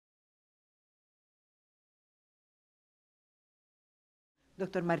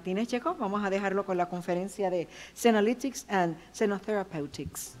Dr. Martínez llegó, vamos a dejarlo con la conferencia de Senolytics and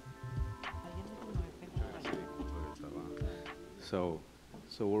Senotherapeutics.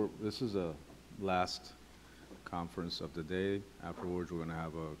 This is a last conference of the day. Afterwards, we're going to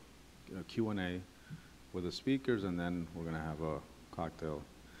have a Q&A with the speakers, and then we're going to have a cocktail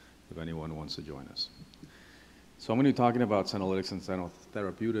if anyone wants to join us. So I'm going to be talking about senolytics and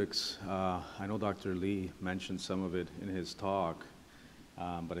senotherapeutics. I know Dr. Lee mentioned some of it in his talk,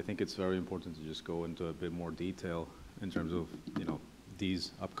 but I think it's very important to just go into a bit more detail in terms of,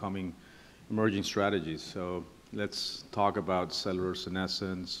 these upcoming emerging strategies. So let's talk about cellular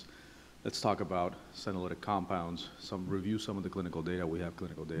senescence. Let's talk about senolytic compounds, review some of the clinical data. We have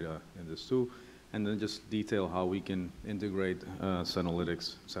clinical data in this too, and then just detail how we can integrate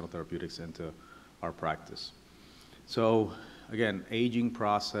senolytics, senotherapeutics into our practice. So again, aging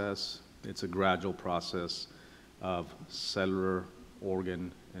process, it's a gradual process of cellular,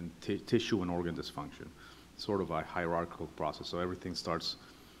 organ, and tissue and organ dysfunction, sort of a hierarchical process. So everything starts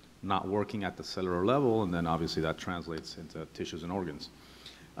not working at the cellular level, and then obviously that translates into tissues and organs.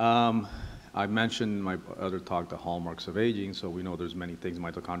 I mentioned in my other talk the hallmarks of aging, so we know there's many things: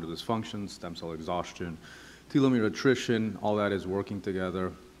 mitochondrial dysfunction, stem cell exhaustion, telomere attrition. All that is working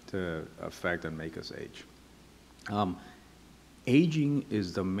together to affect and make us age. Aging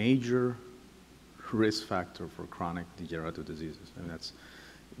is the major risk factor for chronic degenerative diseases. I mean,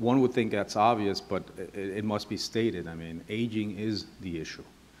 one would think that's obvious, but it must be stated. I mean, aging is the issue.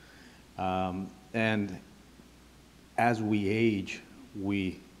 And as we age,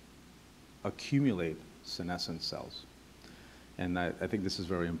 we accumulate senescent cells. And I think this is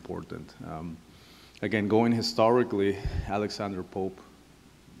very important. Again, going historically, Alexander Pope,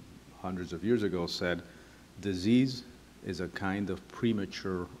 hundreds of years ago, said, disease is a kind of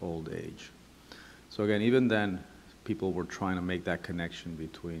premature old age. So again, even then, people were trying to make that connection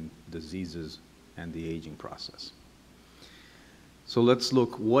between diseases and the aging process. So let's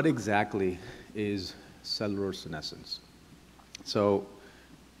look, what exactly is cellular senescence? So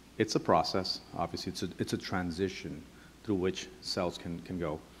it's a process, obviously it's a transition through which cells can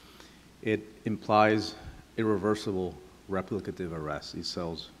go. It implies irreversible replicative arrest. These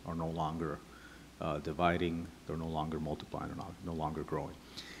cells are no longer dividing, they're no longer multiplying, they're no longer growing.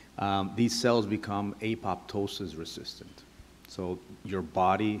 These cells become apoptosis resistant. So your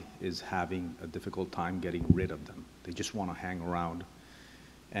body is having a difficult time getting rid of them. They just want to hang around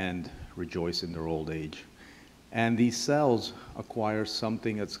and rejoice in their old age. And these cells acquire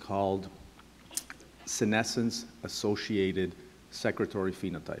something that's called senescence-associated secretory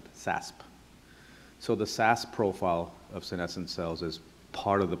phenotype, SASP. So the SASP profile of senescent cells is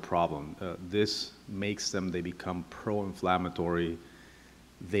part of the problem. This makes them, they become pro-inflammatory,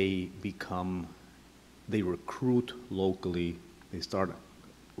 they recruit locally, they start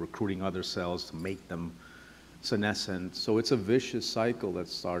recruiting other cells to make them senescent. So it's a vicious cycle that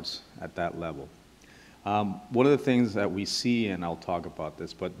starts at that level. One of the things that we see, and I'll talk about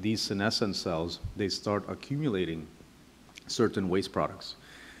this, but these senescent cells, they start accumulating certain waste products.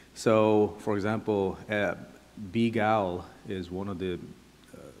 So, for example, B-gal is one of the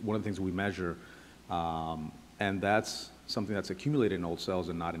things we measure, and that's something that's accumulated in old cells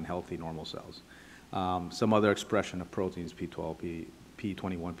and not in healthy, normal cells. Some other expression of proteins, P12,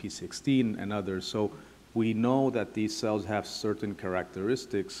 P21, P16, and others. So we know that these cells have certain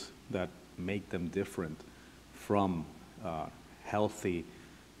characteristics that make them different from healthy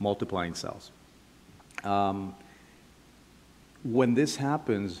multiplying cells. When this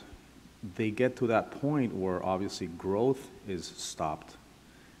happens, they get to that point where obviously growth is stopped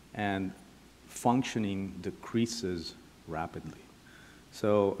and functioning decreases rapidly.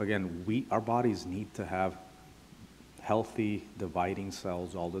 So again, our bodies need to have healthy dividing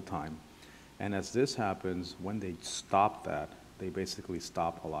cells all the time. And as this happens, when they stop that, they basically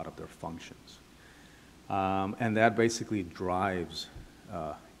stop a lot of their functions. And that basically drives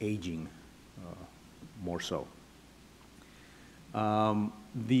aging more so.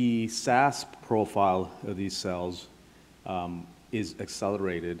 The SASP profile of these cells is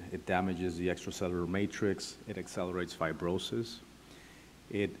accelerated. It damages the extracellular matrix. It accelerates fibrosis.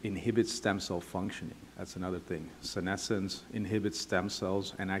 It inhibits stem cell functioning. That's another thing. Senescence inhibits stem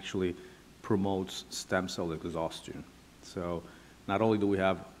cells and actually promotes stem cell exhaustion. So not only do we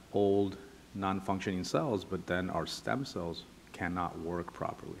have old, non-functioning cells, but then our stem cells cannot work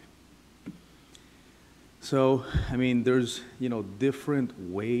properly. So, I mean, there's, different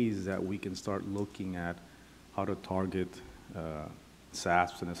ways that we can start looking at how to target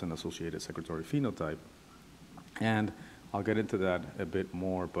SASP, senescent-associated secretory phenotype. And I'll get into that a bit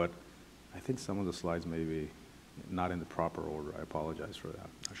more, but I think some of the slides maybe not in the proper order. I apologize for that.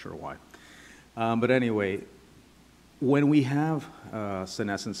 Not sure why. But anyway, when we have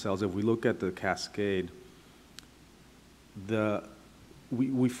senescent cells, if we look at the cascade,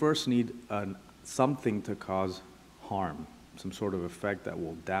 we first need something to cause harm, some sort of effect that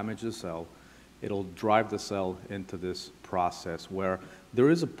will damage the cell. It'll drive the cell into this process where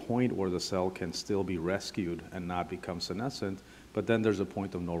there is a point where the cell can still be rescued and not become senescent, but then there's a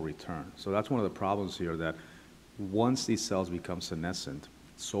point of no return. So that's one of the problems here, that once these cells become senescent,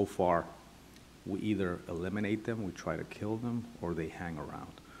 so far we either eliminate them, we try to kill them, or they hang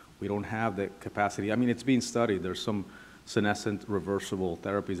around. We don't have the capacity. I mean, it's being studied. There's some senescent reversible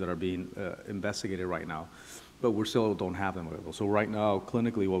therapies that are being investigated right now, but we still don't have them available. So right now,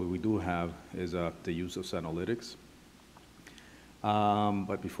 clinically, what we do have is the use of senolytics.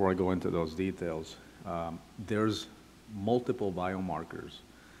 But before I go into those details, there's multiple biomarkers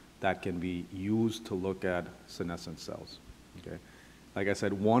that can be used to look at senescent cells. Okay, like I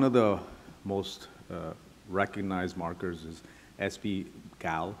said, one of the most recognized markers is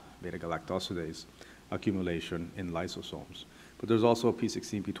sp-gal, beta-galactosidase accumulation in lysosomes. But there's also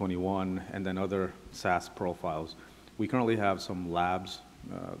p16, p21, and then other SAS profiles. We currently have some labs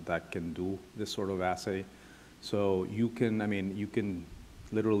that can do this sort of assay. So you can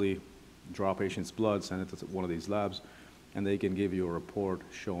literally draw a patient's blood, send it to one of these labs, and they can give you a report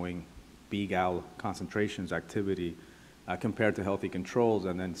showing b-gal concentrations, activity, compared to healthy controls,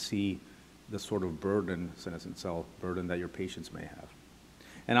 and then see the sort of burden, senescent cell burden, that your patients may have.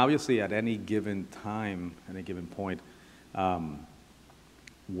 And obviously, at any given time, any given point,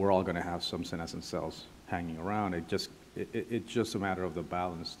 we're all going to have some senescent cells hanging around. It's just a matter of the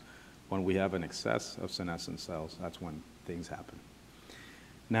balance. When we have an excess of senescent cells, that's when things happen.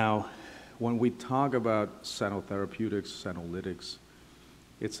 Now, when we talk about senotherapeutics, senolytics,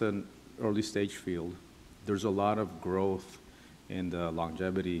 it's an early stage field. There's a lot of growth in the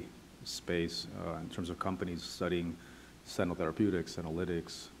longevity space in terms of companies studying senotherapeutics,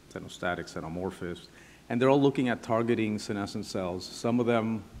 senolytics, senostatics, xenomorphs, and they're all looking at targeting senescent cells, some of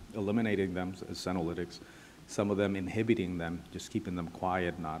them eliminating them as senolytics, some of them inhibiting them, just keeping them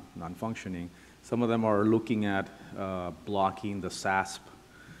quiet, not non-functioning. Some of them are looking at blocking the SASP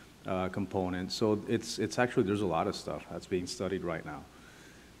component. So it's actually, there's a lot of stuff that's being studied right now.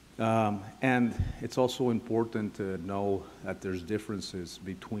 And it's also important to know that there's differences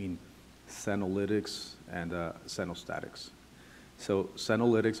between senolytics and senostatics. So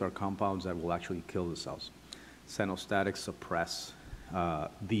senolytics are compounds that will actually kill the cells. Senostatics suppress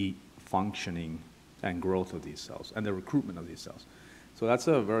the functioning and growth of these cells and the recruitment of these cells. So that's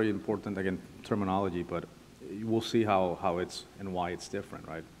a very important, again, terminology, but we'll see how it's and why it's different,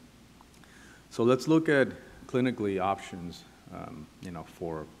 right? So let's look at clinically options,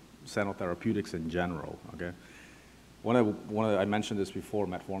 for senotherapeutics in general, okay? I mentioned this before,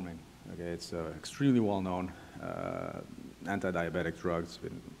 metformin. Okay, it's extremely well-known anti-diabetic drug. It's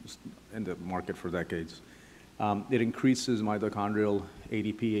been in the market for decades. It increases mitochondrial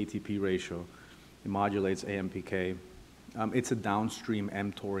ADP-ATP ratio. It modulates AMPK. It's a downstream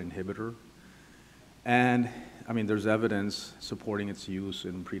mTOR inhibitor. And, there's evidence supporting its use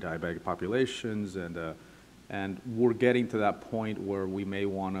in pre-diabetic populations, and we're getting to that point where we may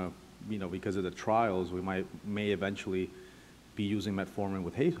want to, because of the trials, we may eventually be using metformin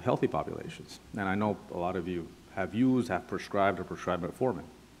with healthy populations. And I know a lot of you have prescribed metformin.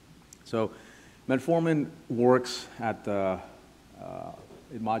 So metformin works at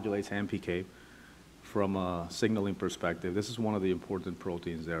it modulates AMPK from a signaling perspective. This is one of the important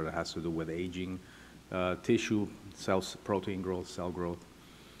proteins there that has to do with aging, tissue, cells, protein growth, cell growth.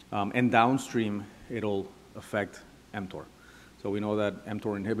 And downstream, it'll affect mTOR. So we know that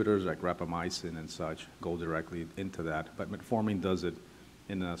mTOR inhibitors like rapamycin and such go directly into that, but metformin does it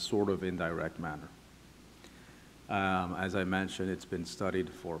in a sort of indirect manner. As I mentioned, it's been studied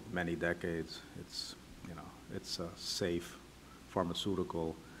for many decades. It's a safe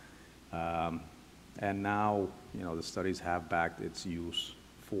pharmaceutical, and now the studies have backed its use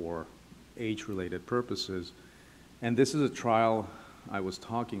for age-related purposes. And this is a trial I was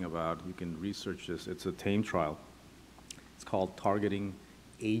talking about. You can research this. It's a TAME trial. It's called Targeting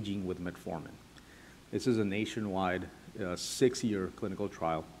Aging with Metformin. This is a nationwide 6-year clinical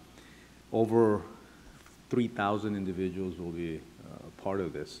trial. Over 3,000 individuals will be part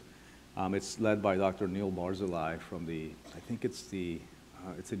of this. It's led by Dr. Neil Barzilai from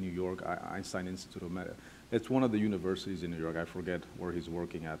it's in New York, Einstein Institute of Medicine. It's one of the universities in New York. I forget where he's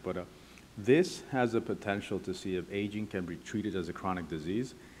working at. But this has the potential to see if aging can be treated as a chronic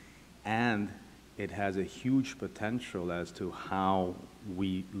disease, and it has a huge potential as to how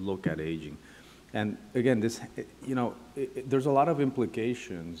we look at aging. And again, there's a lot of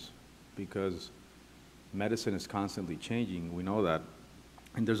implications because medicine is constantly changing. We know that.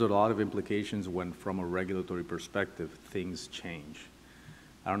 And there's a lot of implications when, from a regulatory perspective, things change.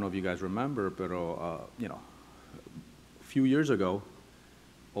 I don't know if you guys remember, but a few years ago,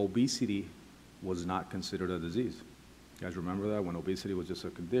 obesity was not considered a disease. You guys remember that, when obesity was just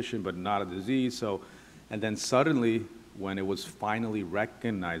a condition but not a disease? So, and then suddenly, when it was finally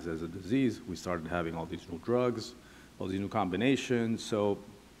recognized as a disease, we started having all these new drugs, all these new combinations. So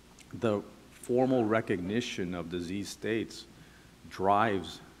the formal recognition of disease states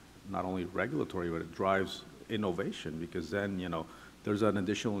drives not only regulatory, but it drives innovation, because then, there's an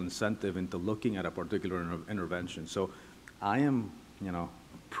additional incentive into looking at a particular intervention. So I am,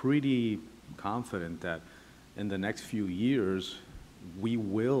 pretty confident that in the next few years, we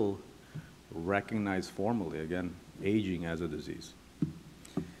will recognize formally, again, aging as a disease.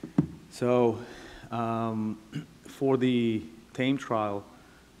 So for the TAME trial,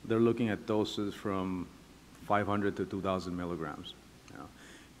 they're looking at doses from 500 to 2,000 milligrams.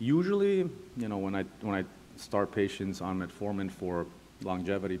 Usually, when I start patients on metformin for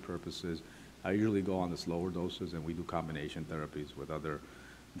longevity purposes, I usually go on the slower doses, and we do combination therapies with other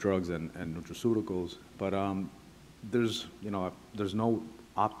drugs and nutraceuticals. But there's no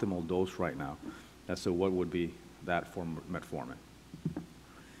optimal dose right now as to what would be that for metformin.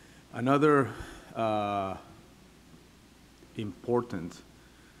 Another important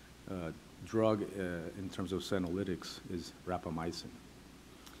drug in terms of senolytics is rapamycin.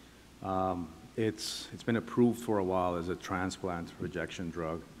 It's been approved for a while as a transplant rejection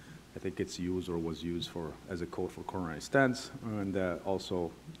drug. I think it's used or was used as a code for coronary stents, and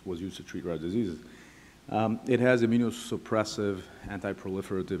also was used to treat rare diseases. It has immunosuppressive,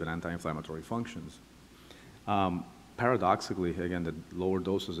 anti-proliferative, and anti-inflammatory functions. Paradoxically, again, the lower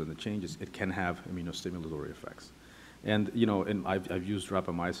doses and the changes, it can have immunostimulatory effects. And I've used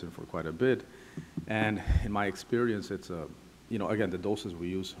rapamycin for quite a bit, and in my experience, it's again, the doses we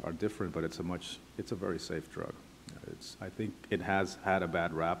use are different, but it's a very safe drug. I think it has had a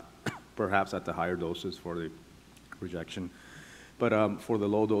bad rap, perhaps at the higher doses for the rejection, but for the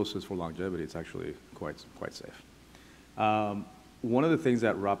low doses for longevity, it's actually quite safe. One of the things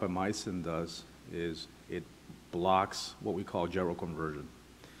that rapamycin does is it blocks what we call geroconversion.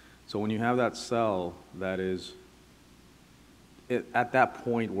 So when you have that cell that is at that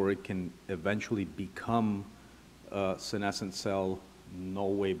point where it can eventually become a senescent cell, no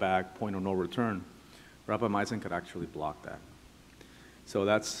way back, point of no return, rapamycin could actually block that. So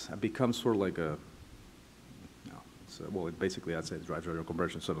it becomes sort of like basically I'd say it drives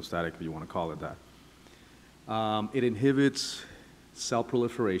geroconversion, senostatic, if you want to call it that. It inhibits cell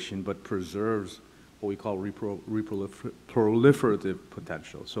proliferation, but preserves what we call proliferative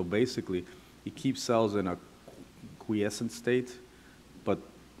potential. So basically, it keeps cells in a quiescent state, but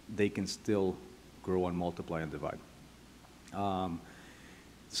they can still grow and multiply and divide.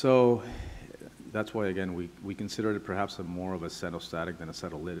 So that's why, again, we consider it perhaps more of a senostatic than a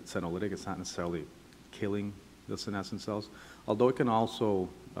senolytic. It's not necessarily killing the senescent cells, although it can also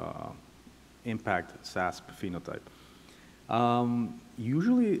impact SASP phenotype.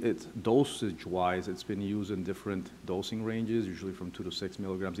 Usually, it's dosage-wise, it's been used in different dosing ranges, usually from 2 to 6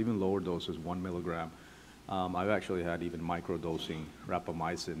 milligrams, even lower doses, 1 milligram. I've actually had even microdosing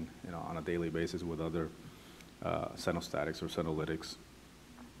rapamycin, on a daily basis with other senostatics or senolytics.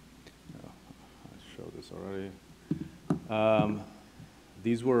 I showed this already.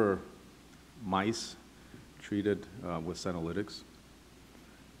 These were mice treated with senolytics,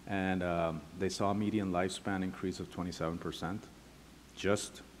 and they saw a median lifespan increase of 27%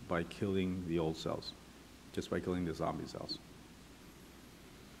 just by killing the old cells, just by killing the zombie cells.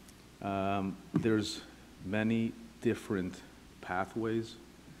 There's many different pathways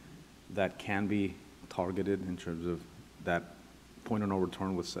that can be targeted in terms of that point of no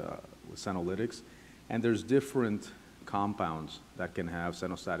return with senolytics, and there's different compounds that can have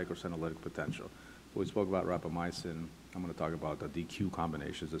senostatic or senolytic potential. We spoke about rapamycin. I'm going to talk about the DQ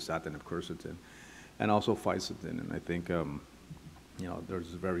combinations, the dasatinib, quercetin, and also fisetin. And I think there's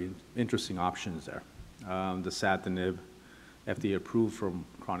very interesting options there. The dasatinib, FDA approved from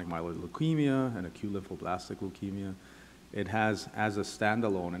chronic myeloid leukemia and acute lymphoblastic leukemia. It has, as a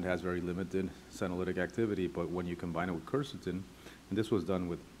standalone, it has very limited senolytic activity, but when you combine it with quercetin, and this was done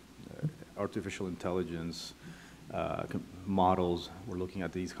with artificial intelligence models, we're looking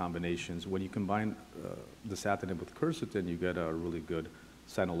at these combinations. When you combine the dasatinib with quercetin, you get a really good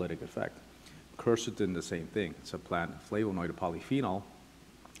senolytic effect. Quercetin, the same thing. It's a plant flavonoid, a polyphenol,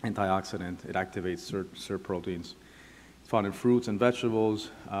 antioxidant. It activates SERT proteins. It's found in fruits and vegetables.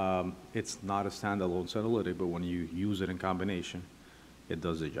 It's not a standalone senolytic, but when you use it in combination, it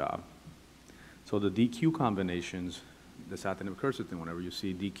does the job. So the DQ combinations, the dasatinib quercetin, whenever you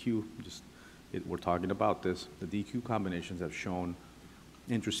see DQ, we're talking about this, the DQ combinations have shown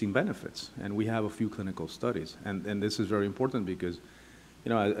interesting benefits, and we have a few clinical studies. And this is very important because,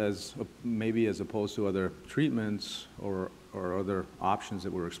 maybe as opposed to other treatments or other options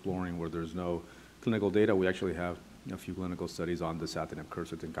that we're exploring where there's no clinical data, we actually have a few clinical studies on dasatinib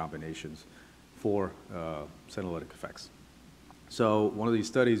quercetin combinations for senolytic effects. So one of these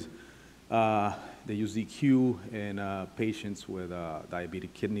studies, they use DQ in patients with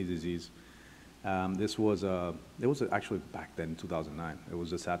diabetic kidney disease. It was actually back then, 2009. It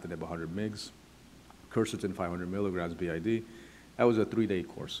was dasatinib 100 mg, quercetin 500 milligrams BID. That was a 3-day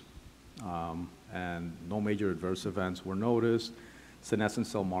course. And no major adverse events were noticed. Senescent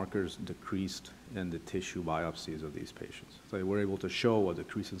cell markers decreased in the tissue biopsies of these patients. So they were able to show a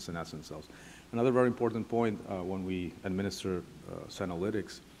decrease in senescent cells. Another very important point, when we administer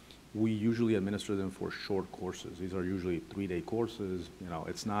senolytics, we usually administer them for short courses. These are usually 3-day courses.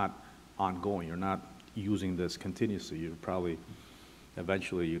 It's not ongoing. You're not using this continuously.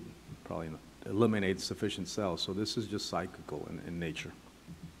 Eventually you eliminate sufficient cells. So this is just cyclical in nature.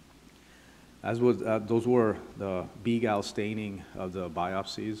 Those were the B-gal staining of the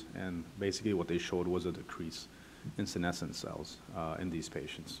biopsies, and basically what they showed was a decrease in senescent cells in these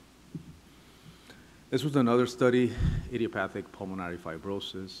patients. This was another study, idiopathic pulmonary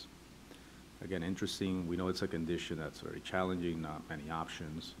fibrosis. Again, interesting. We know it's a condition that's very challenging, not many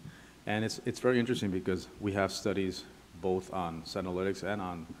options. And it's very interesting because we have studies both on senolytics and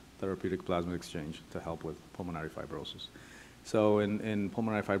on therapeutic plasma exchange to help with pulmonary fibrosis. So in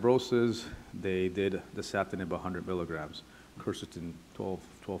pulmonary fibrosis, they did dasatinib 100 milligrams, quercetin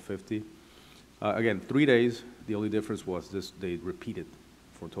 1250. Again, 3 days. The only difference was they repeated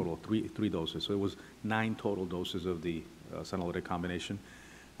for a total of three doses. So it was 9 total doses of the senolytic combination.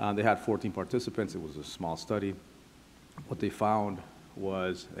 They had 14 participants. It was a small study. What they found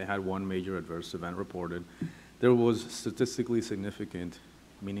was they had one major adverse event reported. There was statistically significant,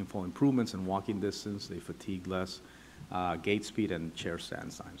 meaningful improvements in walking distance. They fatigued less. Gait speed and chair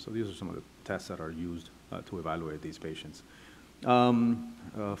stand time. So these are some of the tests that are used to evaluate these patients.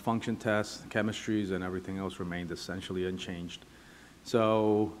 Function tests, chemistries, and everything else remained essentially unchanged.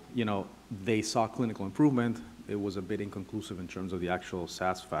 So, they saw clinical improvement. It was a bit inconclusive in terms of the actual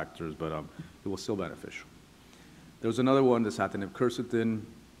SAS factors, but it was still beneficial. There was another one, dasatinib quercetin.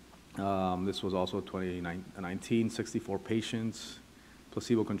 This was also 2019, 64 patients.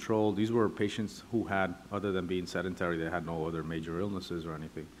 Placebo-controlled. These were patients who had, other than being sedentary, they had no other major illnesses or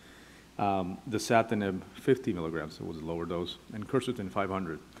anything. Dasatinib 50 milligrams, it was a lower dose, and quercetin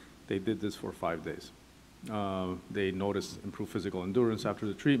 500. They did this for 5 days. They noticed improved physical endurance after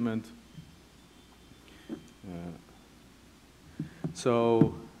the treatment.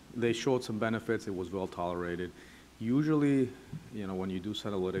 So they showed some benefits. It was well tolerated. Usually, when you do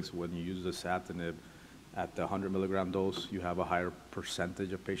senolytics, when you use dasatinib, at the 100 milligram dose, you have a higher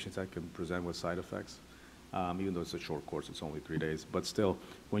percentage of patients that can present with side effects, even though it's a short course, it's only 3 days. But still,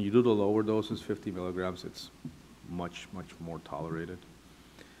 when you do the lower doses, 50 milligrams, it's much, much more tolerated.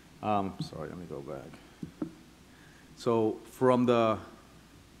 Sorry, let me go back. So from the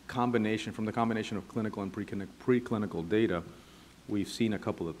combination of clinical and preclinical data, we've seen a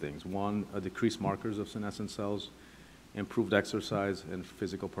couple of things. One, decreased markers of senescent cells, improved exercise and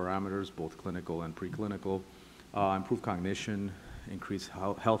physical parameters, both clinical and preclinical, improved cognition, increased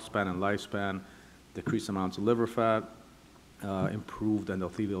health span and lifespan, decreased amounts of liver fat, improved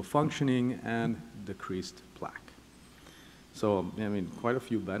endothelial functioning, and decreased plaque. So, quite a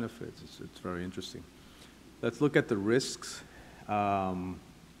few benefits. It's very interesting. Let's look at the risks. So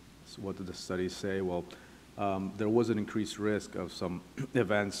what did the studies say? Well, there was an increased risk of some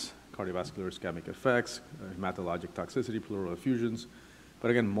events, cardiovascular ischemic effects, hematologic toxicity, pleural effusions.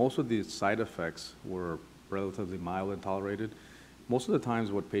 But again, most of these side effects were relatively mild and tolerated. Most of the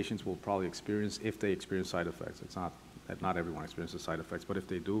times what patients will probably experience, if they experience side effects, it's not that not everyone experiences side effects, but if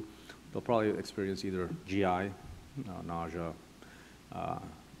they do, they'll probably experience either GI, nausea,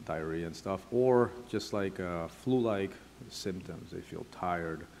 diarrhea and stuff, or just like flu-like symptoms. They feel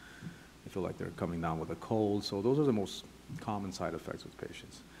tired, they feel like they're coming down with a cold. So those are the most common side effects with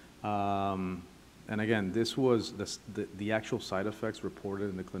patients. And again, this was the actual side effects reported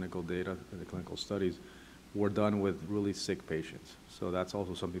in the clinical data, in the clinical studies, were done with really sick patients. So that's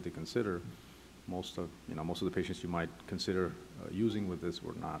also something to consider. Most of the patients you might consider using with this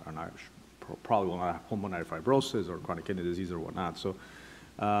probably will not have pulmonary fibrosis or chronic kidney disease or whatnot. So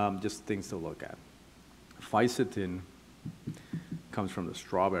just things to look at. Fisetin comes from the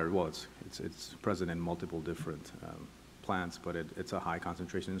strawberry. Well, it's present in multiple different plants, but it's a high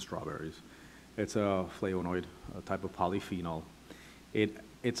concentration in strawberries. It's a flavonoid, a type of polyphenol.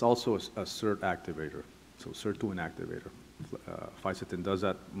 It's also a SERT activator, so SERT2 inactivator. Fisetin does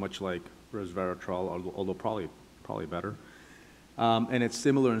that much like resveratrol, although probably better. And it's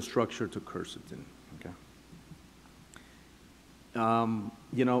similar in structure to quercetin. Okay.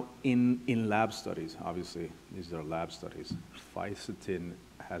 You know, in lab studies, obviously these are lab studies, fisetin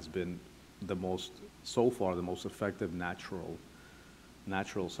has been so far the most effective natural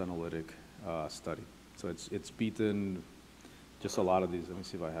senolytic study. So it's beaten just a lot of these. Let me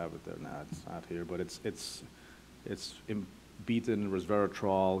see if I have it there. Nah, it's not here, but it's beaten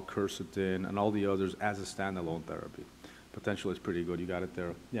resveratrol, quercetin, and all the others as a standalone therapy. Potential is pretty good. You got it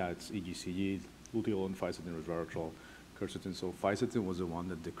there. Yeah, it's EGCG, luteolin, fisetin, resveratrol, quercetin. So fisetin was the one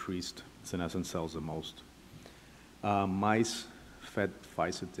that decreased senescent cells the most. Mice fed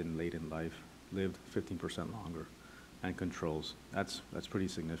fisetin late in life lived 15% longer, and controls. That's pretty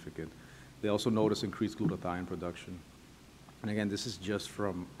significant. They also noticed increased glutathione production. And again, this is just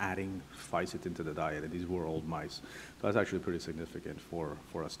from adding fisetin to the diet, and these were old mice. So that's actually pretty significant for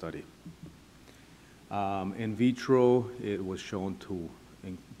a study. In vitro, it was shown to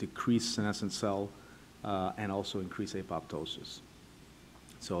decrease senescent cell and also increase apoptosis.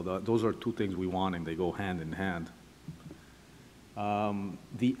 So those are two things we want, and they go hand in hand.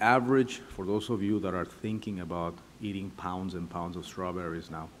 The average, for those of you that are thinking about eating pounds and pounds of strawberries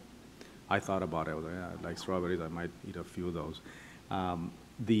now, I thought about it. I was like, yeah, I like strawberries. I might eat a few of those.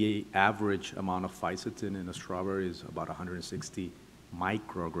 The average amount of fisetin in a strawberry is about 160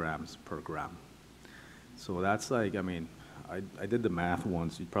 micrograms per gram. So that's like, I mean, I did the math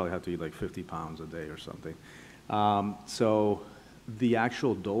once. You'd probably have to eat like 50 pounds a day or something. So the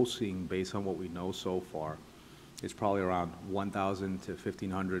actual dosing, based on what we know so far, is probably around 1,000 to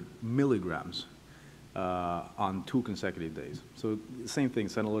 1,500 milligrams on 2 consecutive days. So same thing,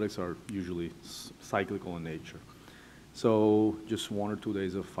 senolytics are usually cyclical in nature. So just 1 or 2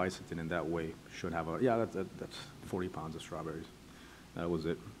 days of fisetin in that way should have that's 40 pounds of strawberries. That was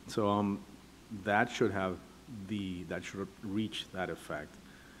it. So that should reach that effect.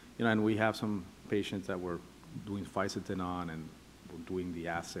 You know, and we have some patients that we're doing fisetin on, and we're doing the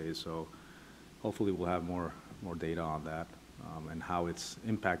assays, so hopefully we'll have more data on that and how it's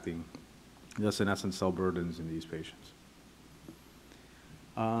impacting the senescent cell burdens in these patients.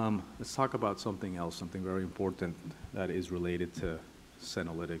 Let's talk about something else, something very important that is related to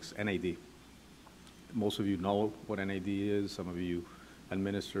senolytics, NAD. Most of you know what NAD is. Some of you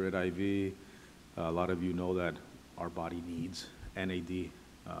administer it IV. A lot of you know that our body needs NAD,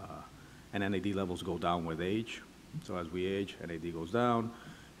 and NAD levels go down with age. So as we age, NAD goes down.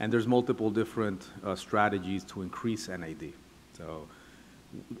 And there's multiple different strategies to increase NAD. So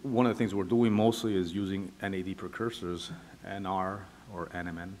one of the things we're doing mostly is using NAD precursors, NR or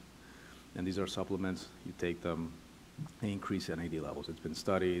NMN. And these are supplements. You take them, they increase NAD levels. It's been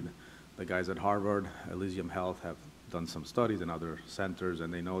studied. The guys at Harvard, Elysium Health, have done some studies in other centers,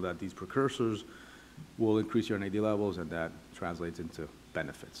 and they know that these precursors will increase your NAD levels, and that translates into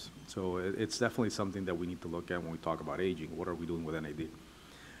benefits. So it's definitely something that we need to look at when we talk about aging. What are we doing with NAD?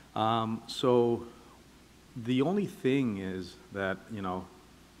 So the only thing is that, you know,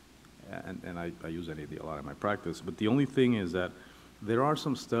 and I use NAD a lot in my practice, but the only thing is that there are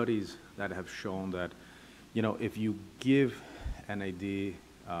some studies that have shown that, you know, if you give NAD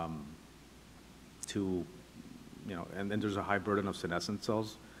to, you know, and then there's a high burden of senescent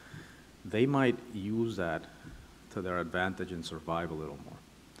cells, they might use that to their advantage and survive a little more.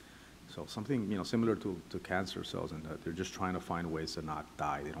 So something, you know, similar to cancer cells, in that they're just trying to find ways to not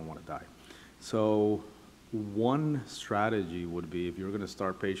die. They don't want to die. So one strategy would be, if you're going to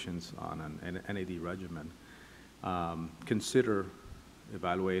start patients on an NAD regimen, consider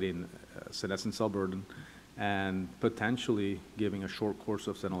evaluating senescent cell burden and potentially giving a short course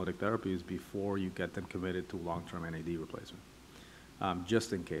of senolytic therapies before you get them committed to long-term NAD replacement.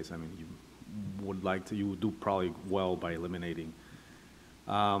 Just in case. I mean, you would do probably well by eliminating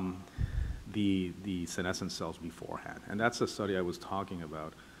the senescent cells beforehand. And that's the study I was talking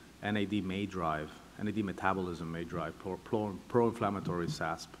about. NAD metabolism may drive pro-inflammatory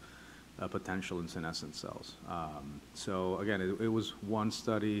SASP potential in senescent cells. So again, it was one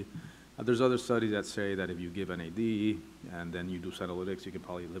study. There's other studies that say that if you give NAD and then you do senolytics, you can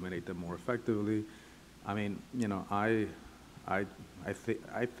probably eliminate them more effectively. I mean, you know, I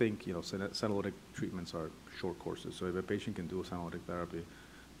think, you know, senolytic treatments are short courses. So if a patient can do a senolytic therapy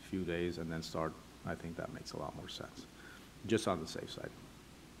a few days and then start, I think that makes a lot more sense, just on the safe side.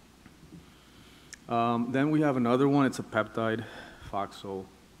 Then we have another one. It's a peptide,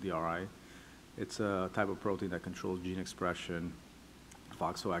 FOXO-DRI. It's a type of protein that controls gene expression.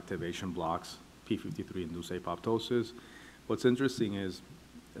 FOXO activation blocks p53-induced apoptosis. What's interesting is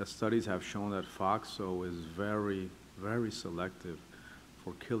studies have shown that FOXO is very, very selective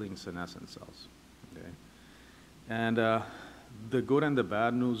for killing senescent cells. Okay? And the good and the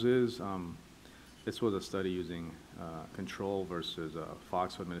bad news is this was a study using control versus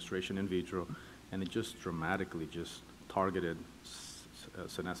FOXO administration in vitro, and it just dramatically just targeted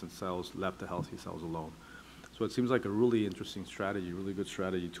senescent cells, left the healthy cells alone. So it seems like a really interesting strategy, really good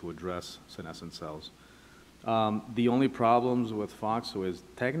strategy to address senescent cells. The only problems with FOXO is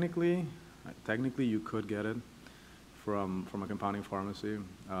technically you could get it from a compounding pharmacy.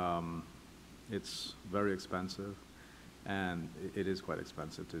 It's very expensive, and it is quite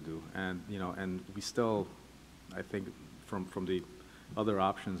expensive to do. And and we still, I think, from the other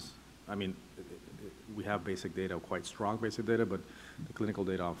options, I mean, we have basic data, quite strong basic data, but the clinical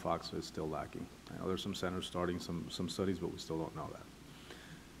data on FOXO is still lacking. I know there's some centers starting some studies, but we still don't know that.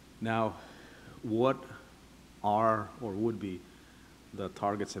 Now, what are or would be the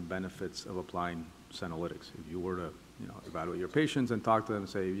targets and benefits of applying senolytics? If you were to evaluate your patients and talk to them and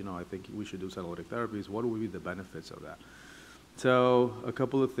say, I think we should do senolytic therapies, what would be the benefits of that? So a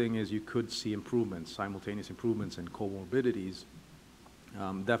couple of things is you could see improvements, simultaneous improvements in comorbidities.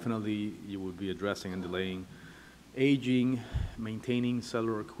 Definitely you would be addressing and delaying aging, maintaining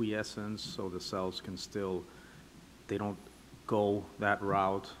cellular quiescence so the cells can still, they don't go that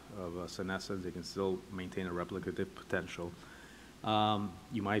route of senescence, they can still maintain a replicative potential.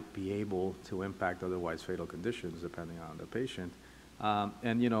 You might be able to impact otherwise fatal conditions depending on the patient.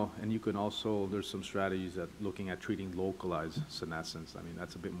 And you can also, there's some strategies that looking at treating localized senescence. I mean,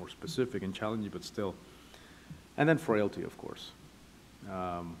 that's a bit more specific and challenging, but still. And then frailty, of course.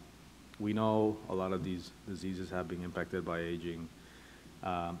 We know a lot of these diseases have been impacted by aging.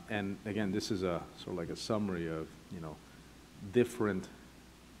 And again, this is a sort of like a summary of, different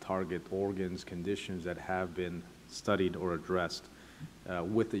target organs, conditions that have been studied or addressed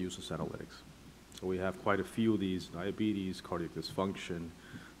with the use of senolytics. So we have quite a few of these: diabetes, cardiac dysfunction,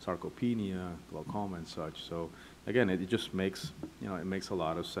 sarcopenia, glaucoma, and such. So again, it just makes, it makes a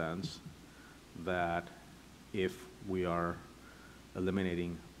lot of sense that if we are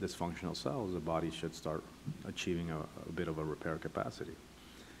eliminating dysfunctional cells, the body should start achieving a bit of a repair capacity.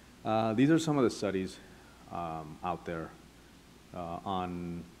 These are some of the studies out there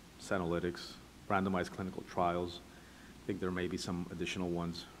on senolytics, randomized clinical trials. I think there may be some additional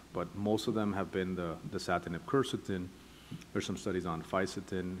ones, but most of them have been the dasatinib quercetin. There's some studies on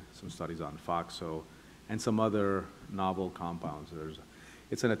fisetin, some studies on FOXO, and some other novel compounds.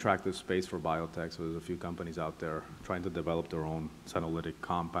 It's an attractive space for biotech, so there's a few companies out there trying to develop their own senolytic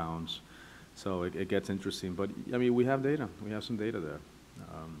compounds. So it gets interesting, but I mean, we have data. We have some data there.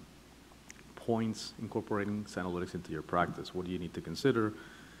 Points incorporating senolytics into your practice. What do you need to consider?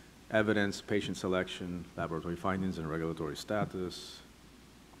 Evidence, patient selection, laboratory findings, and regulatory status.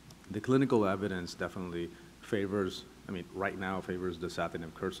 The clinical evidence definitely favors, right now favors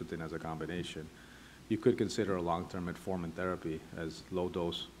dasatinib quercetin as a combination. You could consider a long-term metformin therapy as low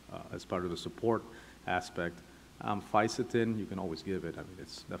dose as part of the support aspect. Fisetin, you can always give it.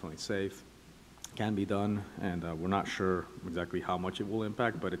 It's definitely safe. Can be done, and we're not sure exactly how much it will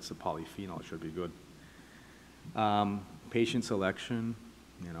impact, but it's a polyphenol, it should be good. Patient selection,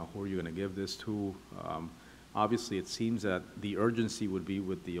 who are you going to give this to? Obviously, it seems that the urgency would be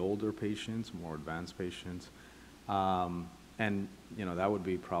with the older patients, more advanced patients, and that would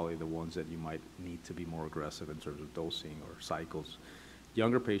be probably the ones that you might need to be more aggressive in terms of dosing or cycles.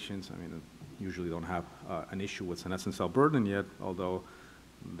 Younger patients, usually don't have an issue with senescent cell burden yet, although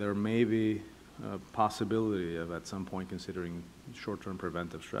there may be a possibility of at some point considering short-term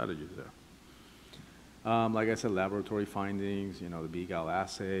preventive strategies there. Like I said, laboratory findings, the BGAL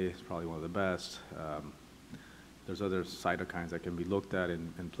assay is probably one of the best. There's other cytokines that can be looked at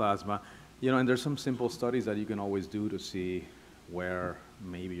in plasma. And there's some simple studies that you can always do to see where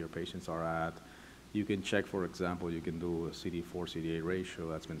maybe your patients are at. You can check, for example, you can do a CD4-CD8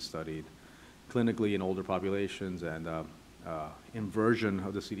 ratio that's been studied clinically in older populations, and inversion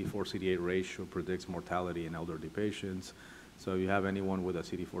of the CD4-CD8 ratio predicts mortality in elderly patients. So if you have anyone with a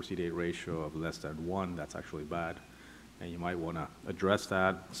CD4-CD8 ratio of less than 1, that's actually bad, and you might want to address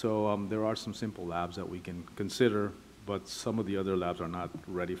that. So there are some simple labs that we can consider, but some of the other labs are not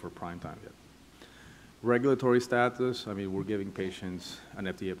ready for prime time yet. Regulatory status, we're giving patients an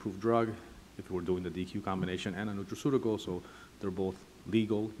FDA-approved drug if we're doing the DQ combination and a nutraceutical, so they're both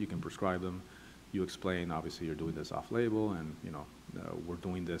legal, you can prescribe them. you explain, obviously, you're doing this off-label, and, we're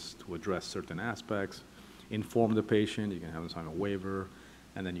doing this to address certain aspects. Inform the patient, you can have them sign a waiver,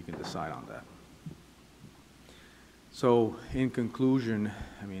 and then you can decide on that. So in conclusion,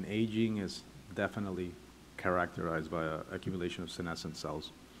 I mean, aging is definitely characterized by an accumulation of senescent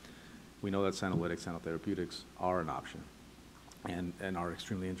cells. We know that senolytics, senotherapeutics are an option and are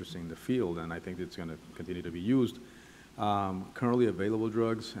extremely interesting in the field, and I think it's going to continue to be used. Currently available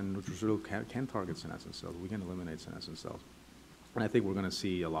drugs and nutraceutical can target senescent cells. We can eliminate senescent cells. And I think we're going to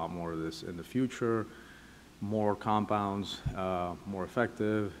see a lot more of this in the future, more compounds, more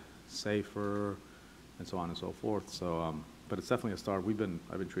effective, safer, and so on and so forth. So, but it's definitely a start. I've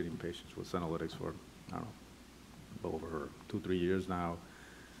been treating patients with senolytics for, I don't know, over 2-3 years now.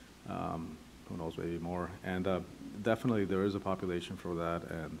 Who knows, maybe more. And definitely there is a population for that,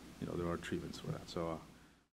 and there are treatments for that. So